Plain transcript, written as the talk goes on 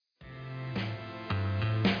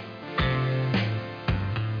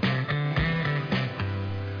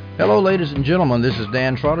Hello, ladies and gentlemen. This is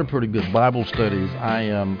Dan Trotter, Pretty Good Bible Studies. I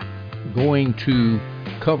am going to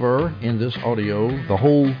cover in this audio the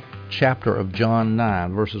whole chapter of John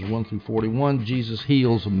 9, verses 1 through 41. Jesus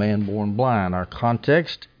heals a man born blind. Our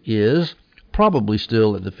context is probably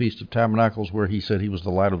still at the Feast of Tabernacles, where he said he was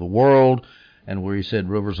the light of the world, and where he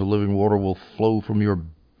said rivers of living water will flow from your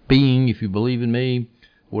being if you believe in me,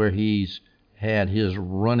 where he's had his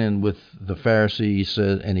run-in with the Pharisees,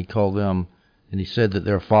 and he called them, and he said that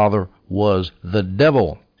their father was the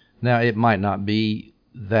devil. Now, it might not be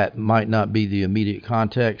the immediate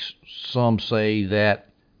context. Some say that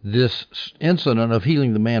this incident of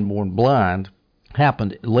healing the man born blind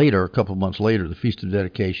happened later, a couple of months later, the Feast of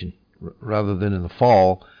Dedication, rather than in the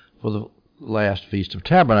fall for the last Feast of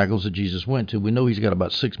Tabernacles that Jesus went to. We know he's got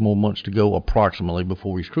about 6 more months to go approximately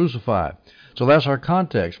before he's crucified. So that's our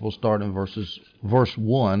context. We'll start in verse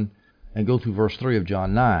 1 and go through verse 3 of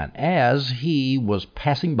John 9. As he was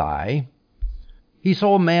passing by, he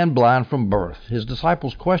saw a man blind from birth. His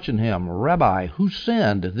disciples questioned him, Rabbi, who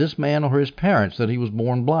sinned, this man or his parents, that he was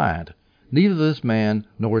born blind? Neither this man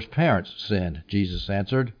nor his parents sinned, Jesus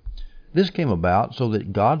answered. This came about so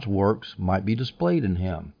that God's works might be displayed in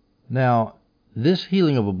him. Now, this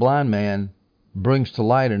healing of a blind man brings to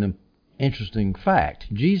light an interesting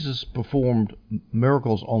fact. Jesus performed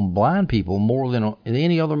miracles on blind people more than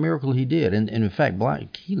any other miracle he did. And in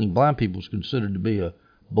fact, healing blind people is considered to be a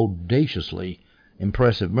bodaciously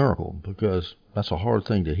impressive miracle, because that's a hard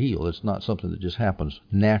thing to heal. It's not something that just happens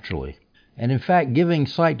naturally. And in fact, giving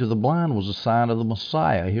sight to the blind was a sign of the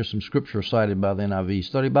Messiah. Here's some scripture cited by the NIV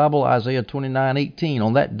Study Bible, Isaiah 29:18.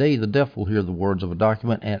 On that day the deaf will hear the words of a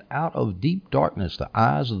document, and out of deep darkness the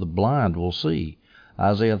eyes of the blind will see.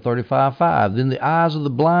 Isaiah 35:5. Then the eyes of the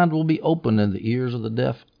blind will be opened, and the ears of the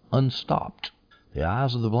deaf unstopped. The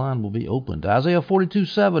eyes of the blind will be opened. Isaiah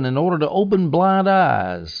 42:7. In order to open blind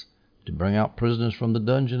eyes, to bring out prisoners from the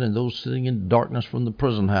dungeon and those sitting in darkness from the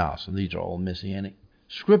prison house. And these are all messianic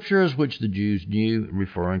scriptures which the Jews knew,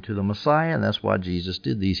 referring to the Messiah, and that's why Jesus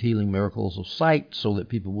did these healing miracles of sight, so that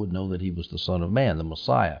people would know that he was the Son of Man, the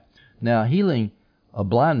Messiah. Now, healing a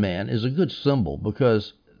blind man is a good symbol,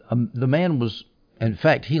 because the man was, in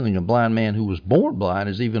fact, healing a blind man who was born blind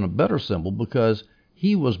is even a better symbol, because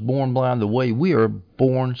he was born blind the way we are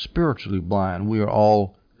born spiritually blind. We are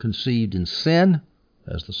all conceived in sin,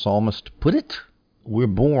 as the psalmist put it. We're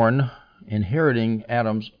born inheriting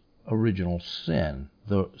Adam's original sin,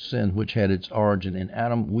 the sin which had its origin in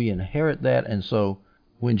Adam. We inherit that, and so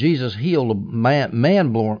when Jesus healed a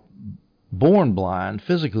man born blind,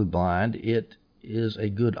 physically blind, it is a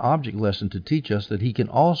good object lesson to teach us that he can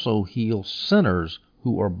also heal sinners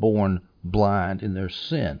who are born blind in their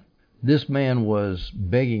sin. This man was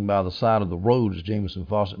begging by the side of the road, as Jamieson,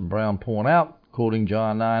 Fawcett, and Brown point out, quoting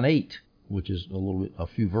John 9:8, which is a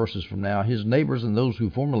few verses from now. His neighbors and those who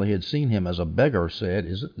formerly had seen him as a beggar said,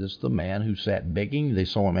 "Isn't this the man who sat begging?" They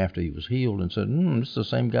saw him after he was healed and said, "This is the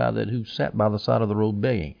same guy who sat by the side of the road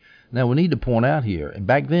begging." Now, we need to point out here,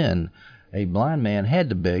 back then, a blind man had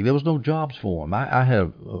to beg. There was no jobs for him. I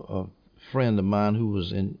had a friend of mine who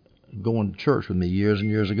was going to church with me years and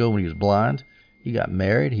years ago when he was blind. He got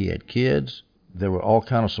married. He had kids. There were all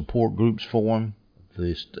kind of support groups for him.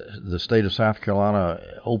 The state of South Carolina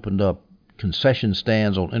opened up concession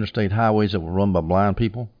stands on interstate highways that were run by blind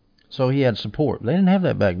people. So he had support. They didn't have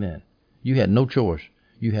that back then. You had no choice.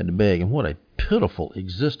 You had to beg. And what a pitiful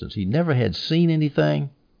existence. He never had seen anything.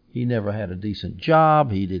 He never had a decent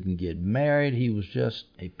job. He didn't get married. He was just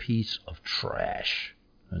a piece of trash.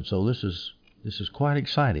 And so this is quite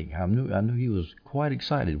exciting. I knew he was quite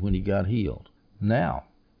excited when he got healed. Now,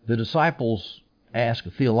 the disciples ask a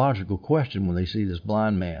theological question when they see this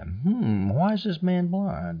blind man. Why is this man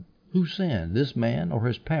blind? Who sinned, this man or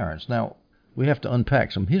his parents? Now, we have to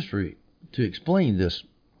unpack some history to explain this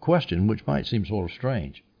question, which might seem sort of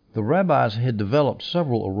strange. The rabbis had developed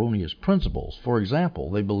several erroneous principles. For example,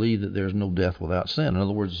 they believed that there's no death without sin. In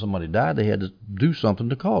other words, if somebody died, they had to do something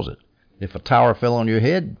to cause it. If a tower fell on your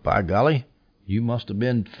head, by golly, you must have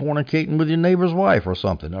been fornicating with your neighbor's wife or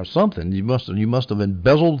something. You must have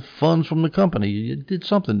embezzled funds from the company. You did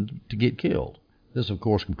something to get killed. This, of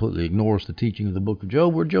course, completely ignores the teaching of the book of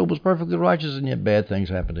Job, where Job was perfectly righteous, and yet bad things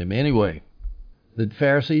happened to him anyway. The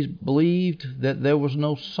Pharisees believed that there was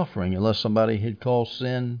no suffering unless somebody had caused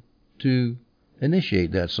sin to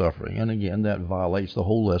initiate that suffering. And again, that violates the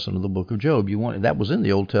whole lesson of the book of Job. That was in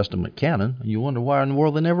the Old Testament canon, and you wonder why in the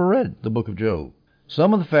world they never read the book of Job.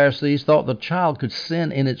 Some of the Pharisees thought the child could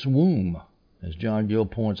sin in its womb. As John Gill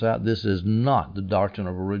points out, this is not the doctrine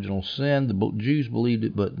of original sin. The Jews believed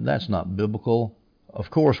it, but that's not biblical. Of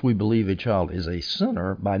course, we believe a child is a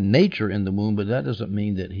sinner by nature in the womb, but that doesn't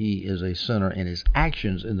mean that he is a sinner in his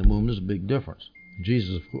actions in the womb. There's a big difference.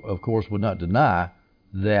 Jesus, of course, would not deny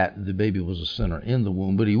that the baby was a sinner in the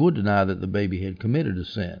womb, but he would deny that the baby had committed a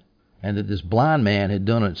sin, and that this blind man had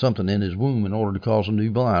done something in his womb in order to cause him to be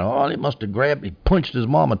blind. Oh, he must have he punched his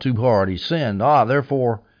mama too hard. He sinned.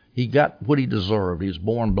 Therefore, he got what he deserved. He was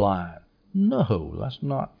born blind. No, that's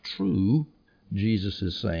not true, Jesus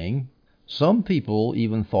is saying. Some people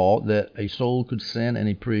even thought that a soul could sin in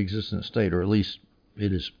a pre-existent state, or at least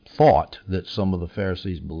it is thought that some of the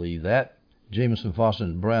Pharisees believed that. Jameson, Foster,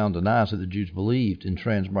 and Brown denies that the Jews believed in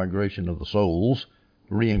transmigration of the souls,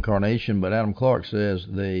 reincarnation, but Adam Clark says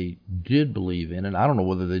they did believe in it. I don't know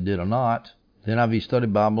whether they did or not. The NIV Study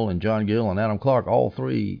Bible and John Gill and Adam Clark, all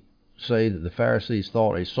three say that the Pharisees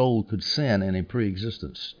thought a soul could sin in a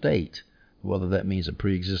pre-existent state, whether that means a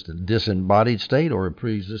pre-existent disembodied state or a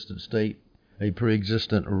pre-existent state, a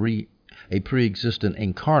pre-existent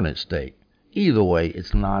incarnate state. Either way,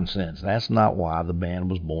 it's nonsense. That's not why the man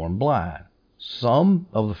was born blind. Some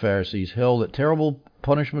of the Pharisees held that terrible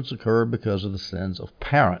punishments occurred because of the sins of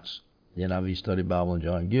parents. The NIV Study Bible and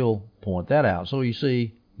John Gill point that out. So you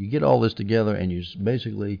see, you get all this together and you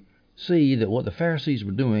basically see that what the Pharisees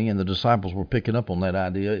were doing, and the disciples were picking up on that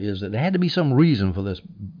idea, is that there had to be some reason for this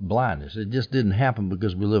blindness. It just didn't happen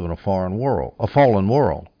because we live in a fallen world.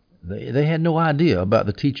 They had no idea about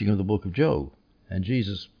the teaching of the book of Job. And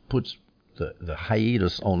Jesus puts the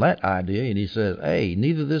hiatus on that idea, and he says, hey,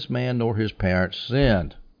 neither this man nor his parents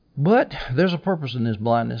sinned. But there's a purpose in this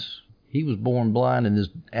blindness. He was born blind in this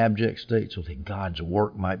abject state so that God's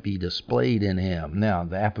work might be displayed in him. Now,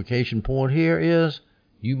 the application point here is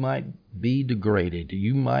you might be degraded.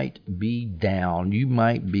 You might be down. You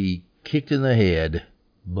might be kicked in the head.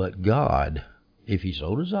 But God, if he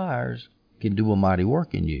so desires, can do a mighty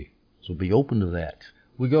work in you. So be open to that.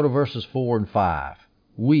 We go to verses 4 and 5.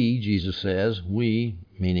 We, Jesus says, we,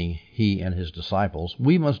 meaning he and his disciples,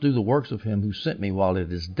 we must do the works of him who sent me while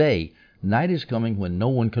it is day. Night is coming when no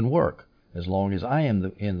one can work. As long as I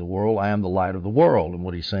am in the world, I am the light of the world. And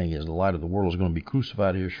what he's saying is the light of the world is going to be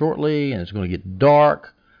crucified here shortly, and it's going to get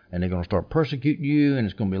dark, and they're going to start persecuting you, and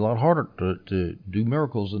it's going to be a lot harder to do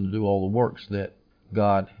miracles than to do all the works that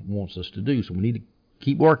God wants us to do. So we need to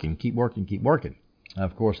keep working. Now,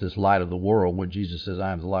 of course, this light of the world, when Jesus says,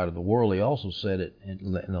 I am the light of the world, he also said it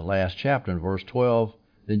in the last chapter in verse 12.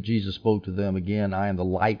 Then Jesus spoke to them again, I am the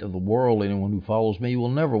light of the world. Anyone who follows me will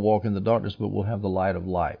never walk in the darkness, but will have the light of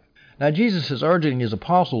life. Now, Jesus is urging his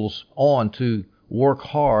apostles on to work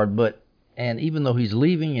hard, and even though he's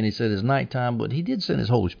leaving and he said it's nighttime, but he did send his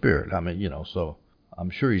Holy Spirit. So I'm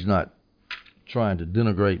sure he's not trying to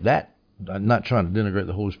denigrate that. I'm not trying to denigrate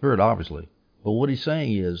the Holy Spirit, obviously. But what he's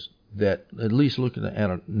saying is that, at least looking at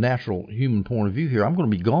a natural human point of view here, I'm going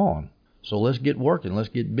to be gone. So let's get working. Let's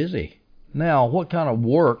get busy. Now, what kind of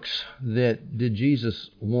works that did Jesus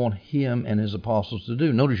want him and his apostles to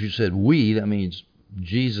do? Notice you said we. That means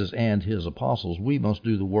Jesus and his apostles. We must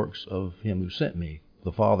do the works of him who sent me,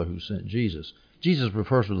 the Father who sent Jesus. Jesus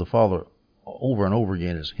refers to the Father over and over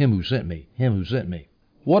again as him who sent me, him who sent me.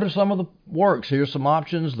 What are some of the works? Here's some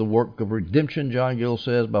options. The work of redemption, John Gill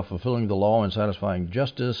says, by fulfilling the law and satisfying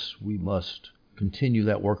justice. We must continue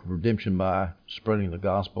that work of redemption by spreading the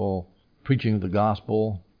gospel, preaching the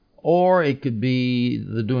gospel. Or it could be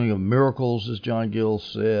the doing of miracles, as John Gill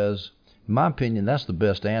says. In my opinion, that's the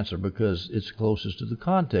best answer because it's closest to the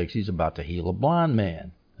context. He's about to heal a blind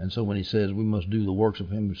man. And so when he says we must do the works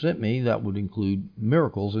of him who sent me, that would include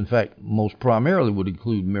miracles. In fact, most primarily would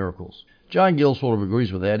include miracles. John Gill sort of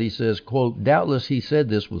agrees with that. He says, quote, doubtless he said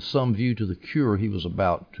this with some view to the cure he was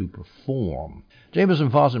about to perform. Jameson,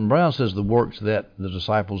 Foster, and Brown says the works that the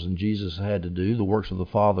disciples and Jesus had to do, the works of the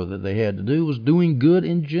Father that they had to do, was doing good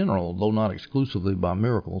in general, though not exclusively by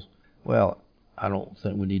miracles. Well, I don't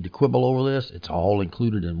think we need to quibble over this. It's all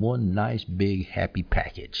included in one nice, big, happy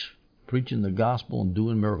package. Preaching the gospel and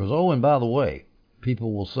doing miracles. Oh, and by the way,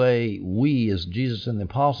 people will say we, as Jesus and the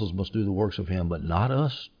apostles, must do the works of him, but not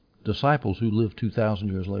us disciples who lived 2,000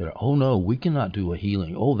 years later. Oh, no, we cannot do a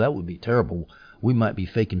healing. Oh, that would be terrible. We might be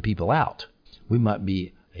faking people out. We might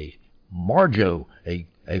be a marjo,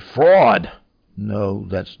 a fraud. No,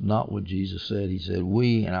 that's not what Jesus said. He said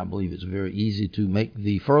we, and I believe it's very easy to make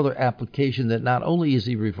the further application that not only is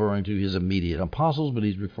he referring to his immediate apostles, but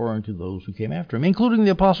he's referring to those who came after him, including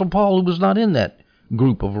the Apostle Paul, who was not in that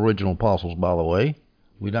group of original apostles, by the way.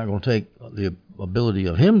 We're not going to take the ability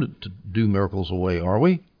of him to do miracles away, are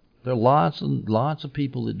we? There are lots and lots of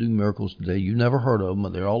people that do miracles today. You've never heard of them,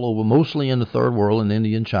 but they're all over, mostly in the third world, in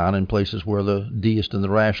India and China, in places where the deist and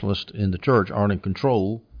the rationalist in the church aren't in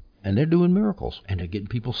control. And they're doing miracles, and they're getting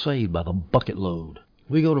people saved by the bucket load.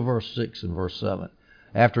 We go to verse 6 and verse 7.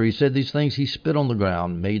 After he said these things, he spit on the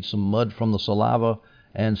ground, made some mud from the saliva,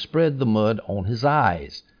 and spread the mud on his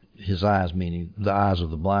eyes. His eyes meaning the eyes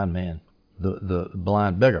of the blind man, the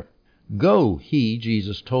blind beggar. Go, he,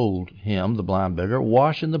 Jesus, told him, the blind beggar,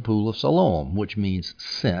 wash in the pool of Siloam, which means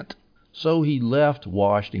sent. So he left,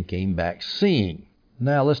 washed, and came back seeing.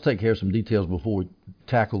 Now let's take care of some details before we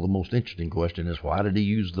tackle the most interesting question, is why did he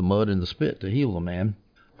use the mud and the spit to heal the man?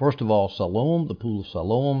 First of all, Siloam, the pool of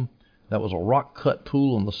Siloam, that was a rock-cut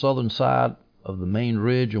pool on the southern side of the main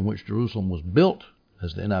ridge on which Jerusalem was built,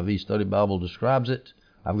 as the NIV Study Bible describes it.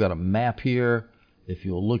 I've got a map here. If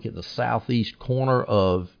you'll look at the southeast corner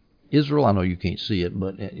of Israel, I know you can't see it,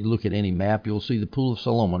 but you look at any map, you'll see the pool of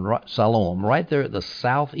Siloam right there at the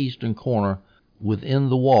southeastern corner within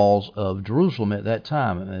the walls of Jerusalem at that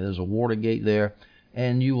time. And there's a water gate there,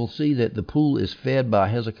 and you will see that the pool is fed by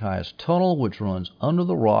Hezekiah's tunnel, which runs under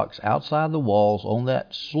the rocks outside the walls on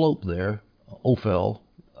that slope there, Ophel,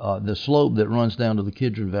 the slope that runs down to the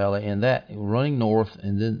Kidron Valley, and that running north,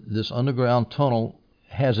 and then this underground tunnel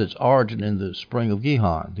has its origin in the spring of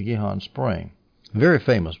Gihon, the Gihon Spring. Very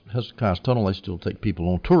famous. Hezekiah's tunnel, they still take people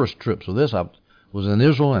on tourist trips with this. I was in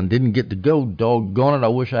Israel and didn't get to go. Doggone it, I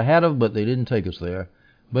wish I had have, but they didn't take us there.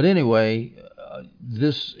 But anyway,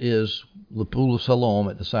 this is the pool of Siloam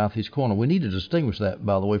at the southeast corner. We need to distinguish that,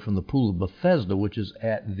 by the way, from the pool of Bethesda, which is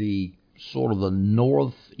at the sort of the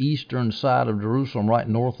northeastern side of Jerusalem, right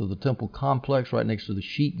north of the temple complex, right next to the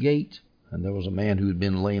sheep gate. And there was a man who had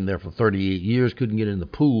been laying there for 38 years, couldn't get in the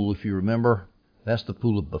pool, if you remember. That's the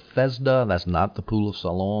pool of Bethesda. That's not the pool of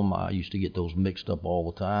Siloam. I used to get those mixed up all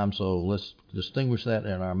the time, so let's distinguish that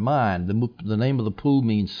in our mind. The name of the pool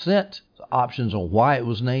means sent. Options on why it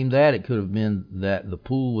was named that. It could have been that the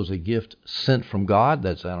pool was a gift sent from God.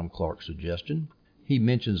 That's Adam Clark's suggestion. He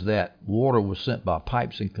mentions that water was sent by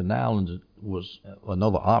pipes and canals, and it was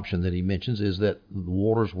another option that he mentions is that the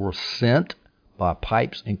waters were sent by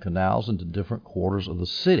pipes and canals into different quarters of the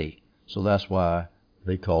city. So that's why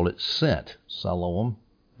they call it sent, Siloam.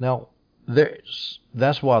 Now,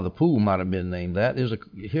 that's why the pool might have been named that.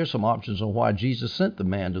 Here's some options on why Jesus sent the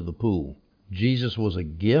man to the pool. Jesus was a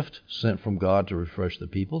gift sent from God to refresh the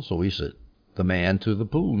people, so he sent the man to the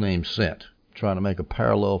pool named Sent, trying to make a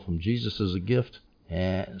parallel from Jesus as a gift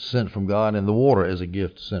and sent from God, and the water as a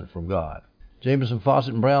gift sent from God. Jameson,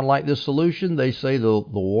 Fawcett, and Brown like this solution. They say the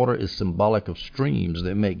water is symbolic of streams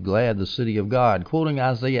that make glad the city of God, quoting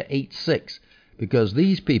Isaiah 8:6. Because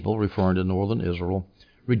these people, referring to northern Israel,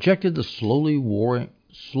 rejected the slowly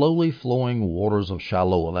flowing waters of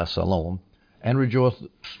Shiloh, that's Siloam, and rejoiced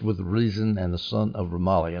with Rezin and the son of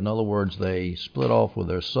Remaliah. In other words, they split off with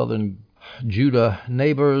their southern Judah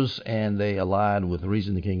neighbors, and they allied with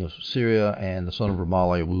Rezin, the king of Syria, and the son of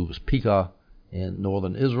Remaliah, who was Pekah in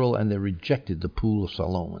northern Israel, and they rejected the pool of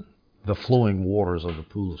Siloam, the flowing waters of the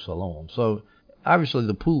pool of Siloam. So, obviously,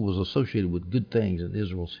 the pool was associated with good things in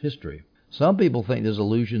Israel's history. Some people think this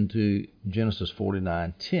allusion to Genesis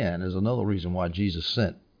 49:10 is another reason why Jesus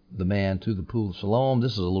sent the man to the pool of Siloam.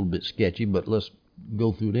 This is a little bit sketchy, but let's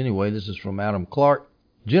go through it anyway. This is from Adam Clark.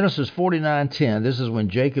 Genesis 49:10, this is when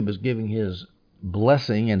Jacob is giving his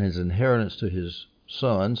blessing and his inheritance to his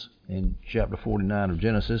sons in chapter 49 of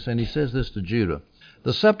Genesis, and he says this to Judah.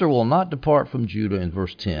 The scepter will not depart from Judah, in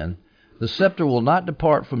verse 10. The scepter will not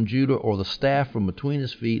depart from Judah, or the staff from between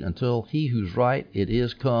his feet, until he whose right it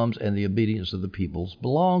is comes, and the obedience of the peoples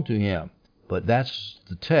belong to him. But that's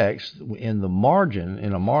the text. In the margin,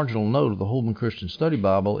 in a marginal note of the Holman Christian Study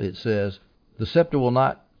Bible, it says, the scepter will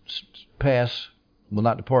not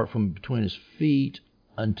depart from between his feet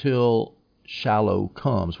until Shiloh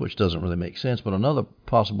comes, which doesn't really make sense. But another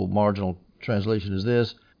possible marginal translation is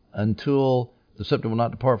this: until the scepter will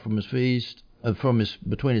not depart from his feet,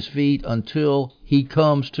 between his feet, until he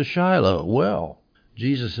comes to Shiloh. Well,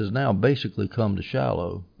 Jesus has now basically come to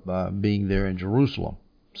Shiloh by being there in Jerusalem.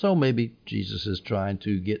 So maybe Jesus is trying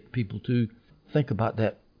to get people to think about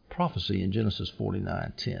that prophecy in Genesis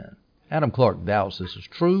 49:10. Adam Clark doubts this is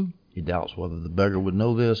true. He doubts whether the beggar would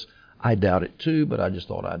know this. I doubt it too, but I just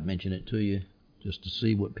thought I'd mention it to you just to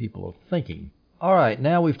see what people are thinking. All right,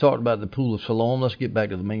 now we've talked about the pool of Siloam. Let's get back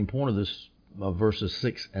to the main point of this, verses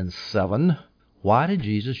 6 and 7. Why did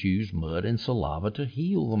Jesus use mud and saliva to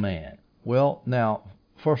heal the man? Well, now,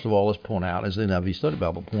 first of all, let's point out, as the NIV Study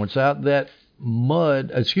Bible points out, that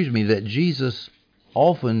that Jesus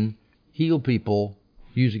often healed people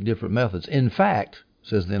using different methods. In fact,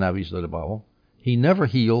 says the NIV Study Bible, he never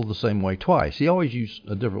healed the same way twice. He always used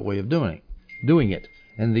a different way of doing it.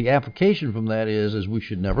 And the application from that is we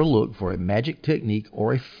should never look for a magic technique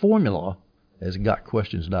or a formula as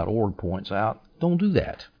GotQuestions.org points out, don't do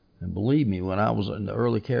that. And believe me, when I was in the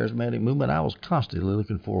early charismatic movement, I was constantly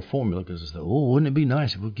looking for a formula because I said, wouldn't it be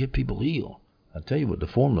nice if we could get people healed? I tell you what the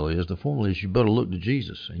formula is. The formula is you better look to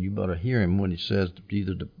Jesus, and you better hear him when he says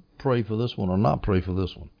either to pray for this one or not pray for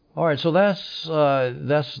this one. All right, so that's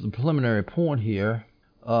the preliminary point here.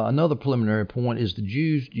 Another preliminary point is the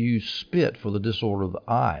Jews used spit for the disorder of the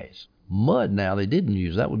eyes. Mud now they didn't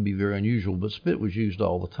use. That would be very unusual, but spit was used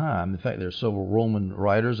all the time. In fact, there are several Roman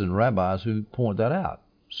writers and rabbis who point that out.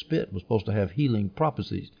 Spit was supposed to have healing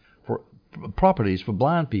properties for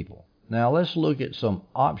blind people. Now let's look at some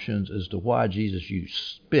options as to why Jesus used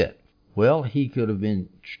spit. Well, he could have been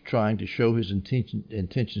trying to show his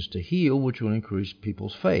intentions to heal, which would increase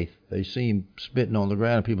people's faith. They see him spitting on the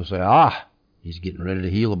ground, and people say, he's getting ready to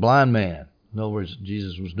heal a blind man. In other words,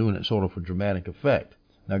 Jesus was doing it sort of for dramatic effect.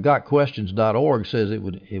 Now, GotQuestions.org says it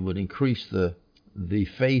would increase the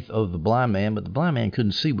faith of the blind man, but the blind man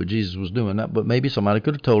couldn't see what Jesus was doing. But maybe somebody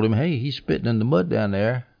could have told him, hey, he's spitting in the mud down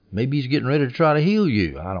there. Maybe he's getting ready to try to heal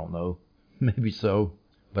you. I don't know. Maybe so.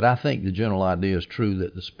 But I think the general idea is true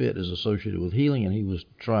that the spit is associated with healing, and he was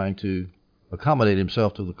trying to accommodate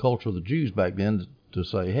himself to the culture of the Jews back then to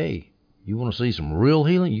say, hey, you want to see some real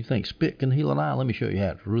healing? You think spit can heal an eye? Let me show you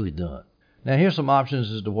how it's really done. Now, here's some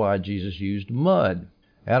options as to why Jesus used mud.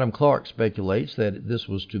 Adam Clark speculates that this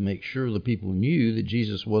was to make sure the people knew that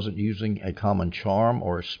Jesus wasn't using a common charm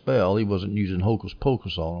or a spell. He wasn't using hocus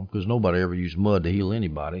pocus on them, because nobody ever used mud to heal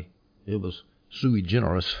anybody. It was sui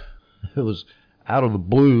generis. It was out of the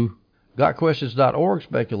blue. GotQuestions.org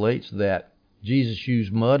speculates that Jesus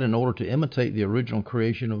used mud in order to imitate the original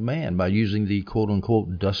creation of man by using the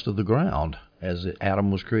quote-unquote dust of the ground. As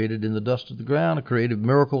Adam was created in the dust of the ground, a creative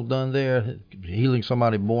miracle done there, healing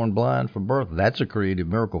somebody born blind from birth. That's a creative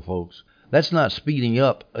miracle, folks. That's not speeding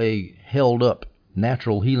up a held-up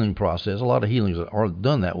natural healing process. A lot of healings are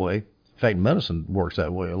done that way. In fact, medicine works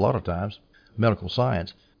that way a lot of times, medical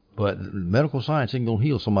science. But medical science ain't going to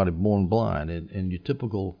heal somebody born blind. And your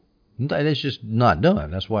typical, that's just not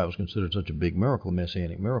done. That's why it was considered such a big miracle, a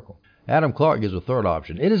messianic miracle. Adam Clark gives a third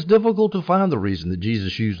option. It is difficult to find the reason that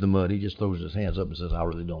Jesus used the mud. He just throws his hands up and says, I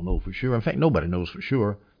really don't know for sure. In fact, nobody knows for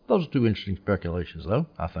sure. Those are two interesting speculations, though,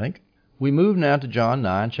 I think. We move now to John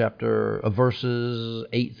 9, verses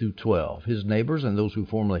 8 through 12. His neighbors and those who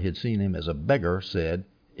formerly had seen him as a beggar said,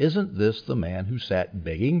 isn't this the man who sat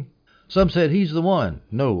begging? Some said, he's the one.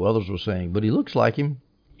 No, others were saying, but he looks like him.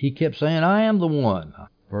 He kept saying, I am the one.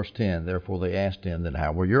 Verse 10, therefore they asked him, then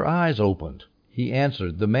how were your eyes opened? He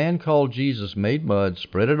answered, the man called Jesus made mud,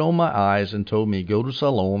 spread it on my eyes, and told me, go to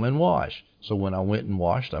Siloam and wash. So when I went and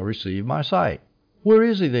washed, I received my sight. Where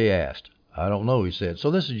is he, they asked. I don't know, he said. So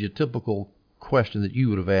this is your typical question that you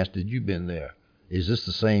would have asked had you been there. Is this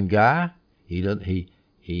the same guy?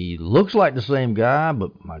 He looks like the same guy,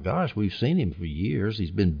 but my gosh, we've seen him for years.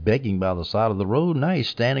 He's been begging by the side of the road. Now he's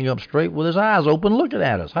standing up straight with his eyes open looking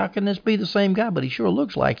at us. How can this be the same guy? But he sure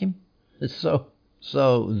looks like him. So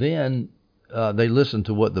then they listen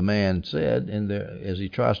to what the man said, and as he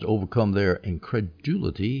tries to overcome their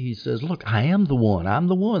incredulity, he says, look, I am the one. I'm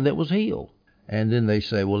the one that was healed. And then they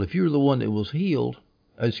say, well, if you're the one that was healed,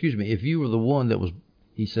 if you were the one that was,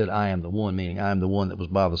 he said, I am the one, meaning I am the one that was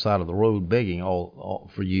by the side of the road begging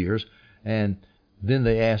all for years. And then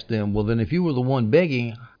they asked him, well, then if you were the one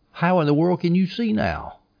begging, how in the world can you see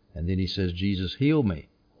now? And then he says, Jesus healed me.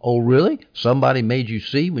 Oh, really? Somebody made you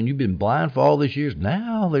see when you've been blind for all these years?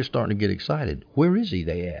 Now they're starting to get excited. Where is he,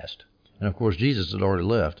 they asked. And, of course, Jesus had already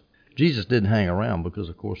left. Jesus didn't hang around because,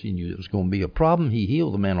 of course, he knew it was going to be a problem. He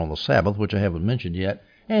healed the man on the Sabbath, which I haven't mentioned yet,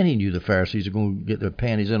 and he knew the Pharisees are going to get their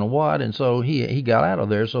panties in a wad, and so he got out of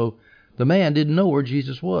there. So the man didn't know where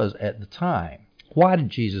Jesus was at the time. Why did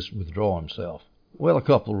Jesus withdraw himself? Well, a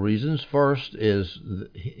couple of reasons. First is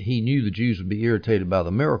he knew the Jews would be irritated by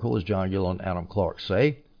the miracle, as John Gill and Adam Clark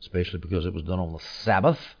say, especially because it was done on the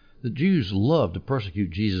Sabbath. The Jews loved to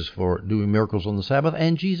persecute Jesus for doing miracles on the Sabbath,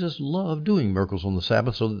 and Jesus loved doing miracles on the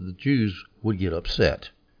Sabbath so that the Jews would get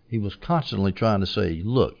upset. He was constantly trying to say,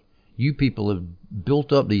 look, you people have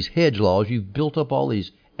built up these hedge laws, you've built up all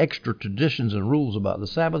these extra traditions and rules about the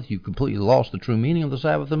Sabbath, you've completely lost the true meaning of the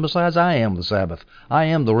Sabbath, and besides, I am the Sabbath. I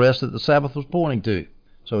am the rest that the Sabbath was pointing to.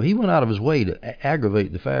 So he went out of his way to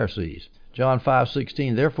aggravate the Pharisees. John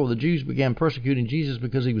 5:16, therefore the Jews began persecuting Jesus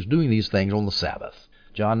because he was doing these things on the Sabbath.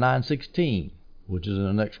 John 9:16, which is in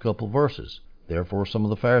the next couple of verses. Therefore some of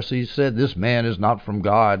the Pharisees said, this man is not from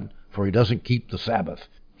God, for he doesn't keep the Sabbath.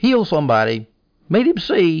 Healed somebody, made him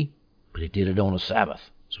see, but he did it on a Sabbath,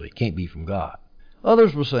 so he can't be from God.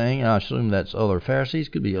 Others were saying, and I assume that's other Pharisees,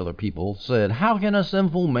 could be other people, said, how can a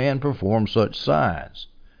sinful man perform such signs?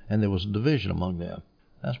 and there was a division among them.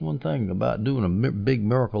 That's one thing about doing a big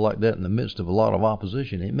miracle like that in the midst of a lot of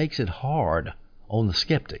opposition. It makes it hard on the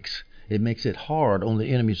skeptics. It makes it hard on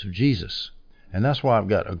the enemies of Jesus. And that's why I've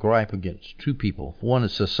got a gripe against two people. One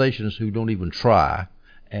is cessationists who don't even try,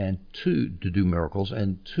 and two, to do miracles,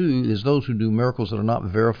 and two is those who do miracles that are not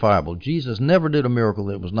verifiable. Jesus never did a miracle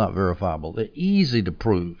that was not verifiable. They're easy to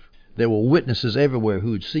prove. There were witnesses everywhere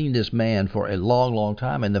who had seen this man for a long, long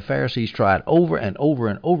time, and the Pharisees tried over and over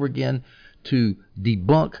and over again to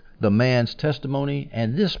debunk the man's testimony,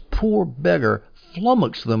 and this poor beggar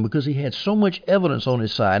flummoxed them because he had so much evidence on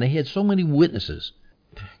his side, and he had so many witnesses.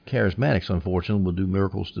 Charismatics, unfortunately, will do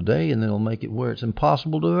miracles today, and they'll make it where it's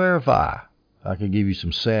impossible to verify. I could give you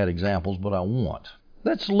some sad examples, but I won't.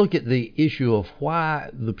 Let's look at the issue of why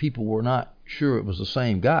the people were not sure it was the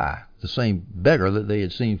same guy, the same beggar that they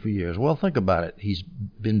had seen for years. Well, think about it. He's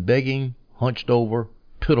been begging, hunched over,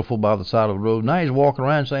 pitiful by the side of the road. Now he's walking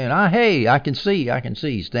around saying, hey, I can see.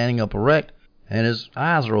 He's standing up erect, and his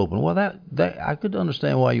eyes are open. Well, that I could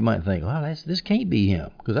understand why you might think, well, this can't be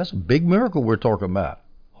him, because that's a big miracle we're talking about.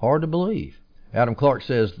 Hard to believe. Adam Clark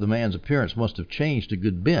says the man's appearance must have changed a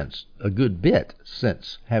good bit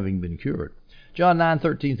since having been cured. John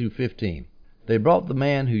 9:13 through 15. They brought the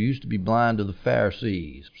man who used to be blind to the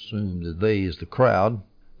Pharisees. Assumed that they is the crowd.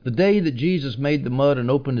 The day that Jesus made the mud and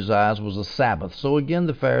opened his eyes was a Sabbath. So again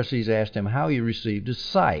the Pharisees asked him how he received his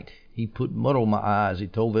sight. He put mud on my eyes. He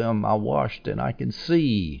told them, I washed and I can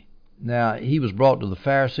see. Now, he was brought to the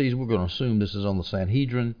Pharisees. We're going to assume this is on the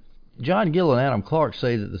Sanhedrin. John Gill and Adam Clark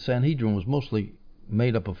say that the Sanhedrin was mostly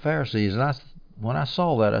made up of Pharisees. And when I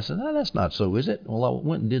saw that, I said, no, that's not so, is it? Well, I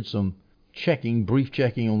went and did some brief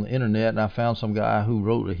checking on the internet, and I found some guy who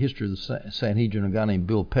wrote a history of the Sanhedrin, a guy named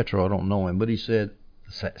Bill Petro. I don't know him, but he said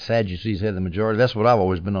Sadducees had the majority. That's what I've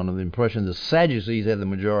always been under the impression. The Sadducees had the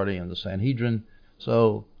majority in the Sanhedrin.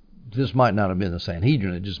 So this might not have been the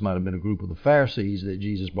Sanhedrin. It just might have been a group of the Pharisees that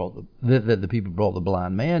Jesus that the people brought the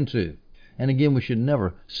blind man to. And again, we should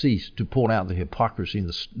never cease to point out the hypocrisy and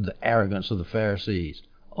the arrogance of the Pharisees.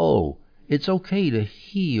 Oh, it's okay to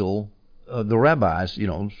heal. The rabbis,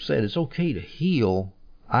 said it's okay to heal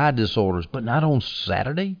eye disorders, but not on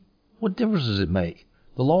Saturday? What difference does it make?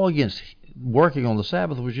 The law against working on the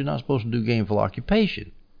Sabbath was you're not supposed to do gainful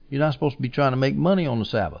occupation. You're not supposed to be trying to make money on the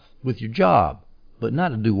Sabbath with your job, but not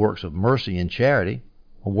to do works of mercy and charity,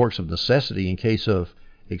 or works of necessity in case of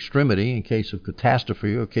extremity, in case of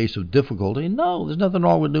catastrophe, or case of difficulty. No, there's nothing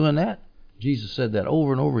wrong with doing that. Jesus said that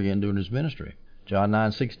over and over again during his ministry. John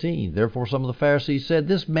 9:16. Therefore some of the Pharisees said,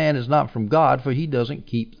 this man is not from God, for he doesn't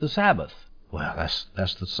keep the Sabbath. Well,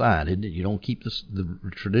 that's the sign, isn't it? You don't keep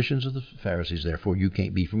the traditions of the Pharisees, therefore you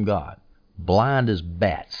can't be from God. Blind as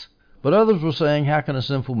bats. But others were saying, how can a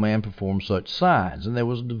sinful man perform such signs? And there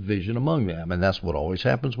was a division among them. And that's what always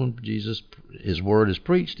happens when his word is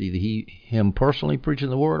preached, either him personally preaching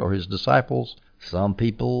the word or his disciples. Some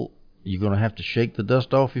people, you're going to have to shake the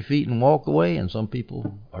dust off your feet and walk away, and some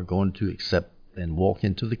people are going to accept and walk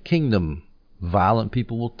into the kingdom. Violent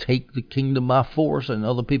people will take the kingdom by force, and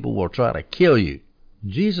other people will try to kill you.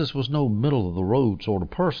 Jesus was no middle-of-the-road sort of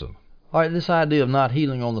person. All right, this idea of not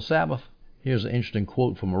healing on the Sabbath, here's an interesting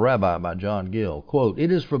quote from a rabbi by John Gill. Quote, it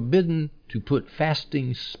is forbidden to put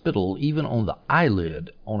fasting spittle even on the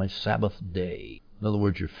eyelid on a Sabbath day. In other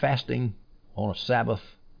words, you're fasting on a Sabbath,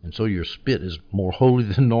 and so your spit is more holy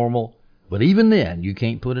than normal. But even then, you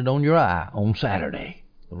can't put it on your eye on Saturday.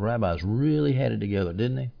 The rabbis really had it together,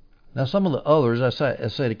 didn't they? Now, some of the others, I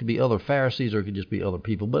said it could be other Pharisees or it could just be other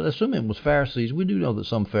people. But assuming it was Pharisees, we do know that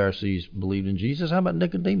some Pharisees believed in Jesus. How about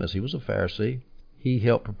Nicodemus? He was a Pharisee. He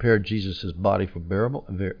helped prepare Jesus' body for burial,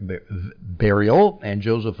 and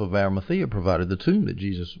Joseph of Arimathea provided the tomb that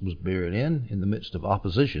Jesus was buried in the midst of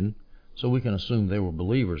opposition. So we can assume they were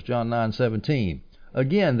believers. John 9:17.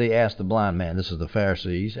 Again, they asked the blind man, this is the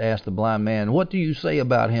Pharisees, asked the blind man, what do you say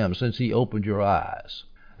about him since he opened your eyes?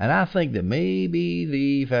 And I think that maybe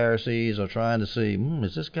the Pharisees are trying to see,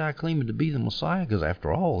 is this guy claiming to be the Messiah? Because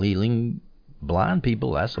after all, healing blind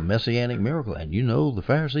people, that's a messianic miracle. And the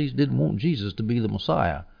Pharisees didn't want Jesus to be the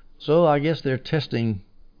Messiah. So I guess they're testing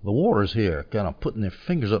the waters here, kind of putting their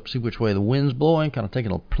fingers up, see which way the wind's blowing, kind of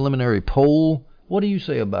taking a preliminary poll. What do you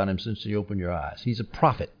say about him since he opened your eyes? He's a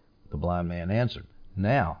prophet, the blind man answered.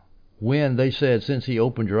 Now, when they said, since he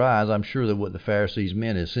opened your eyes, I'm sure that what the Pharisees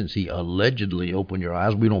meant is since he allegedly opened your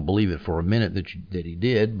eyes. We don't believe it for a minute that he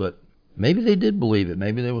did, but maybe they did believe it.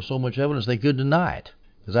 Maybe there was so much evidence they could deny it.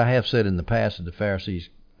 Because I have said in the past that the Pharisees,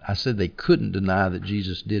 I said they couldn't deny that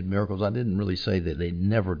Jesus did miracles. I didn't really say that they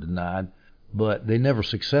never denied, but they never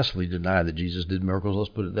successfully denied that Jesus did miracles. Let's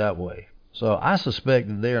put it that way. So I suspect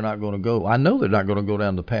that they're not going to go. I know they're not going to go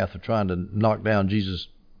down the path of trying to knock down Jesus'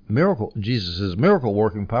 miracle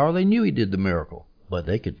working power. They knew he did the miracle, but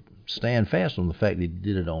they could stand fast on the fact that he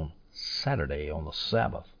did it on Saturday, on the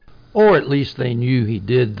Sabbath. Or at least they knew he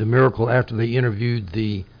did the miracle after they interviewed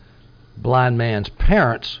the blind man's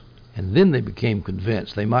parents, and then they became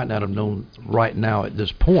convinced. They might not have known right now at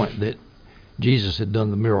this point that Jesus had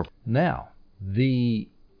done the miracle. Now, the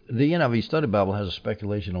NIV Study Bible has a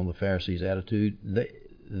speculation on the Pharisees' attitude.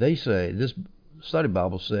 They say, this Study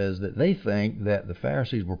Bible says that they think that the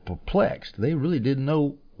Pharisees were perplexed. They really didn't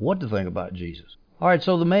know what to think about Jesus. All right,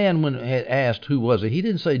 so the man, when had asked who was it, he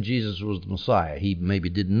didn't say Jesus was the Messiah. He maybe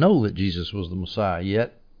didn't know that Jesus was the Messiah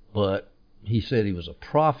yet, but he said he was a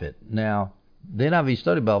prophet. Now, the NIV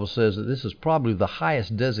Study Bible says that this is probably the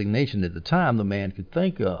highest designation at the time the man could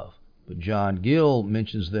think of. But John Gill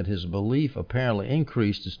mentions that his belief apparently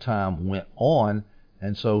increased as time went on,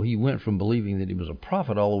 and so he went from believing that he was a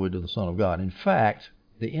prophet all the way to the Son of God. In fact,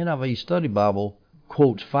 the NIV Study Bible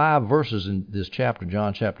quotes 5 verses in this chapter,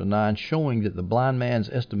 John chapter 9, showing that the blind man's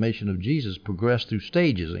estimation of Jesus progressed through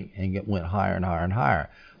stages and it went higher and higher and higher.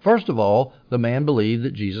 First of all, the man believed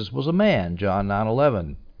that Jesus was a man, John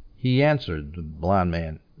 9:11. He answered, the blind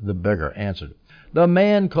man, the beggar answered, "The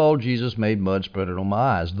man called Jesus made mud, spread it on my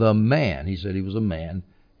eyes." The man, he said he was a man.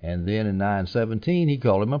 And then in 9:17, he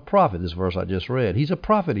called him a prophet, this verse I just read. He's a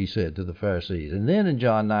prophet, he said to the Pharisees. And then in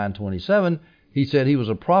John 9:27, he said he was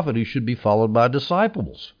a prophet who should be followed by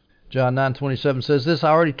disciples. John 9:27 says this,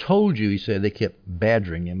 "I already told you," he said. They kept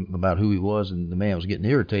badgering him about who he was, and the man was getting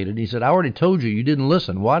irritated. He said, "I already told you, you didn't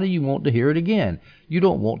listen. Why do you want to hear it again? You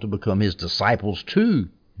don't want to become his disciples too,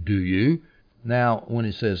 do you?" Now, when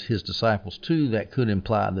it says his disciples too, that could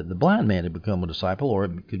imply that the blind man had become a disciple, or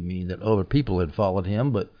it could mean that other people had followed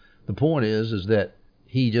him. But the point is that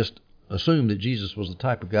he just assumed that Jesus was the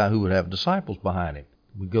type of guy who would have disciples behind him.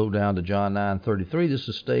 We go down to John 9:33. This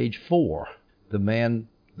is stage 4. The man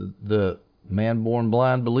born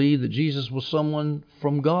blind believed that Jesus was someone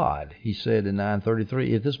from God. He said in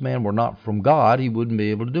 9:33, if this man were not from God, he wouldn't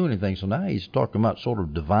be able to do anything. So now he's talking about sort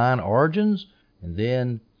of divine origins. And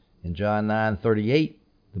then in John 9:38,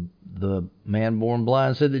 the man born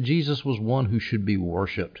blind said that Jesus was one who should be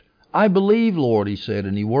worshipped. "I believe, Lord," he said,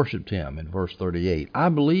 and he worshipped him in verse 38. "I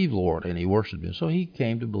believe, Lord," and he worshipped him. So he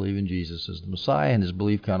came to believe in Jesus as the Messiah, and his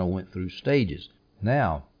belief kind of went through stages.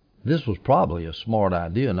 Now, this was probably a smart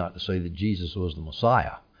idea not to say that Jesus was the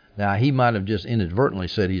Messiah. Now, he might have just inadvertently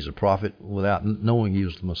said he's a prophet without knowing he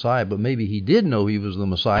was the Messiah, but maybe he did know he was the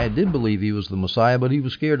Messiah, did believe he was the Messiah, but he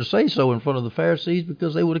was scared to say so in front of the Pharisees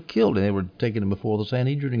because they would have killed him. They would have taken him before the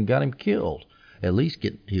Sanhedrin and got him killed. At least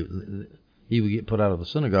he would get put out of the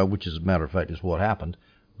synagogue, which, as a matter of fact, is what happened.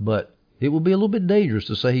 But it would be a little bit dangerous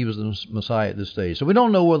to say he was the Messiah at this stage. So we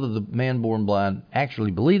don't know whether the man born blind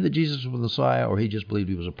actually believed that Jesus was the Messiah or he just believed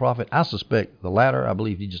he was a prophet. I suspect the latter. I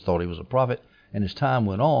believe he just thought he was a prophet. And as time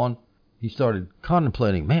went on, he started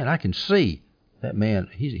contemplating, man, I can see that man,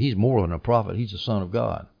 he's more than a prophet. He's the Son of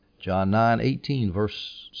God. John 9:18,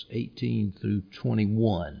 verse 18 through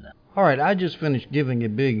 21. All right, I just finished giving a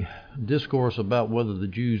big discourse about whether the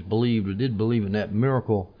Jews believed or did believe in that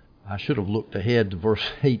miracle. I should have looked ahead to verse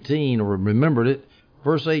 18 or remembered it.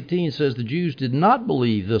 Verse 18 says the Jews did not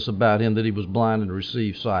believe this about him, that he was blind and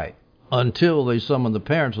received sight, until they summoned the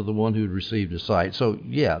parents of the one who had received his sight. So,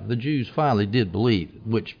 yeah, the Jews finally did believe,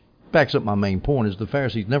 which backs up my main point, is the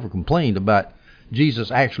Pharisees never complained about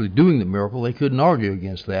Jesus actually doing the miracle. They couldn't argue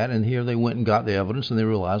against that, and here they went and got the evidence, and they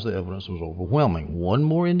realized the evidence was overwhelming. One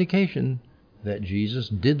more indication that Jesus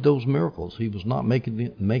did those miracles. He was not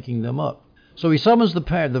making them up. So he summons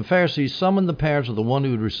the Pharisees summoned the parents of the one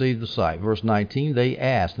who had received the sight. Verse 19,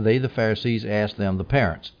 the Pharisees asked them, the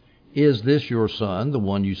parents, "Is this your son, the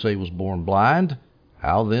one you say was born blind?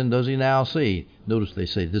 How then does he now see?" Notice they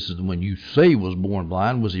say this is the one you say was born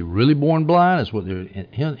blind. Was he really born blind? That's what they're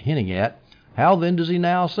hinting at. How then does he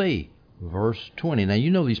now see? Verse 20. Now,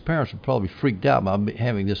 you know these parents were probably freaked out by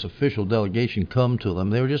having this official delegation come to them.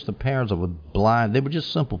 They were just the parents of a blind. They were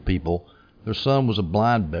just simple people. Their son was a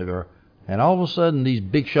blind beggar. And all of a sudden, these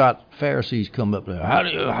big shot Pharisees come up there.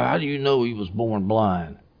 How do you know he was born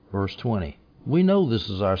blind? Verse 20. "We know this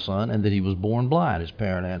is our son and that he was born blind," his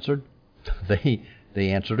parent answered. They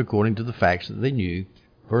answered according to the facts that they knew.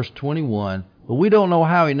 Verse 21, "But we don't know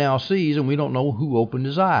how he now sees, and we don't know who opened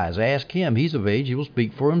his eyes. Ask him. He's of age. He will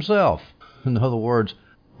speak for himself." In other words,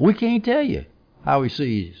 we can't tell you how he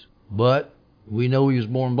sees, but we know he was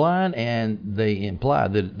born blind, and they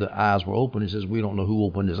implied that the eyes were open. He says we don't know who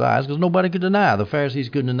opened his eyes because nobody could deny it. The Pharisees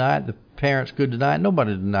couldn't deny it. The parents could deny it.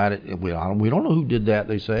 Nobody denied it. We don't know who did that,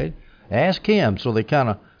 they said. Ask him. So they kind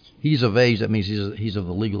of He's of age. That means he's of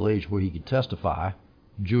the legal age where he could testify.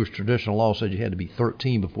 Jewish traditional law said you had to be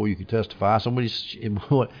 13 before you could testify.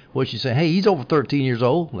 What she said, hey, he's over 13 years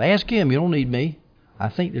old. Ask him. You don't need me. I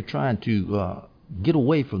think they're trying to get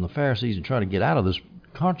away from the Pharisees and try to get out of this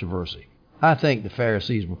controversy. I think the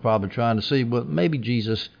Pharisees were probably trying to see, well, maybe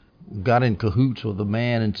Jesus got in cahoots with the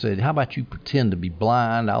man and said, how about you pretend to be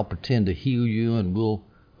blind? I'll pretend to heal you and we'll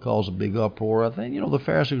cause a big uproar. I think, the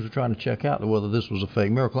Pharisees were trying to check out whether this was a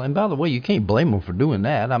fake miracle. And by the way, you can't blame them for doing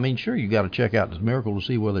that. I mean, sure, you got to check out this miracle to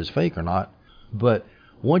see whether it's fake or not. But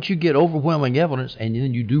once you get overwhelming evidence and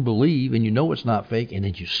then you do believe and you know it's not fake and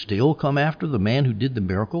then you still come after the man who did the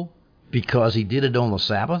miracle because he did it on the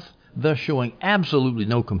Sabbath, thus showing absolutely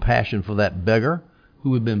no compassion for that beggar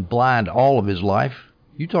who had been blind all of his life.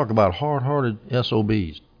 You talk about hard-hearted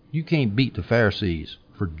SOBs. You can't beat the Pharisees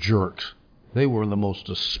for jerks. They were the most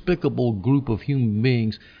despicable group of human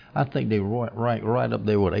beings. I think they were right up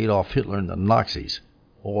there with Adolf Hitler and the Nazis,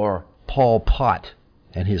 or Pol Pot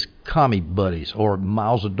and his commie buddies, or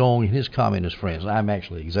Mao Zedong and his communist friends. I'm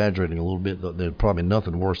actually exaggerating a little bit. There's probably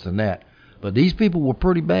nothing worse than that. But these people were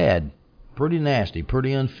pretty bad, pretty nasty,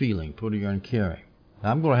 pretty unfeeling, pretty uncaring.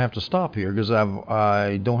 I'm going to have to stop here because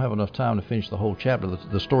I don't have enough time to finish the whole chapter.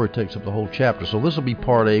 The story takes up the whole chapter. So this will be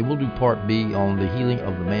part A. We'll do part B on the healing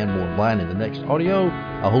of the man born blind in the next audio.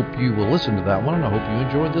 I hope you will listen to that one, and I hope you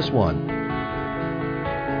enjoyed this one.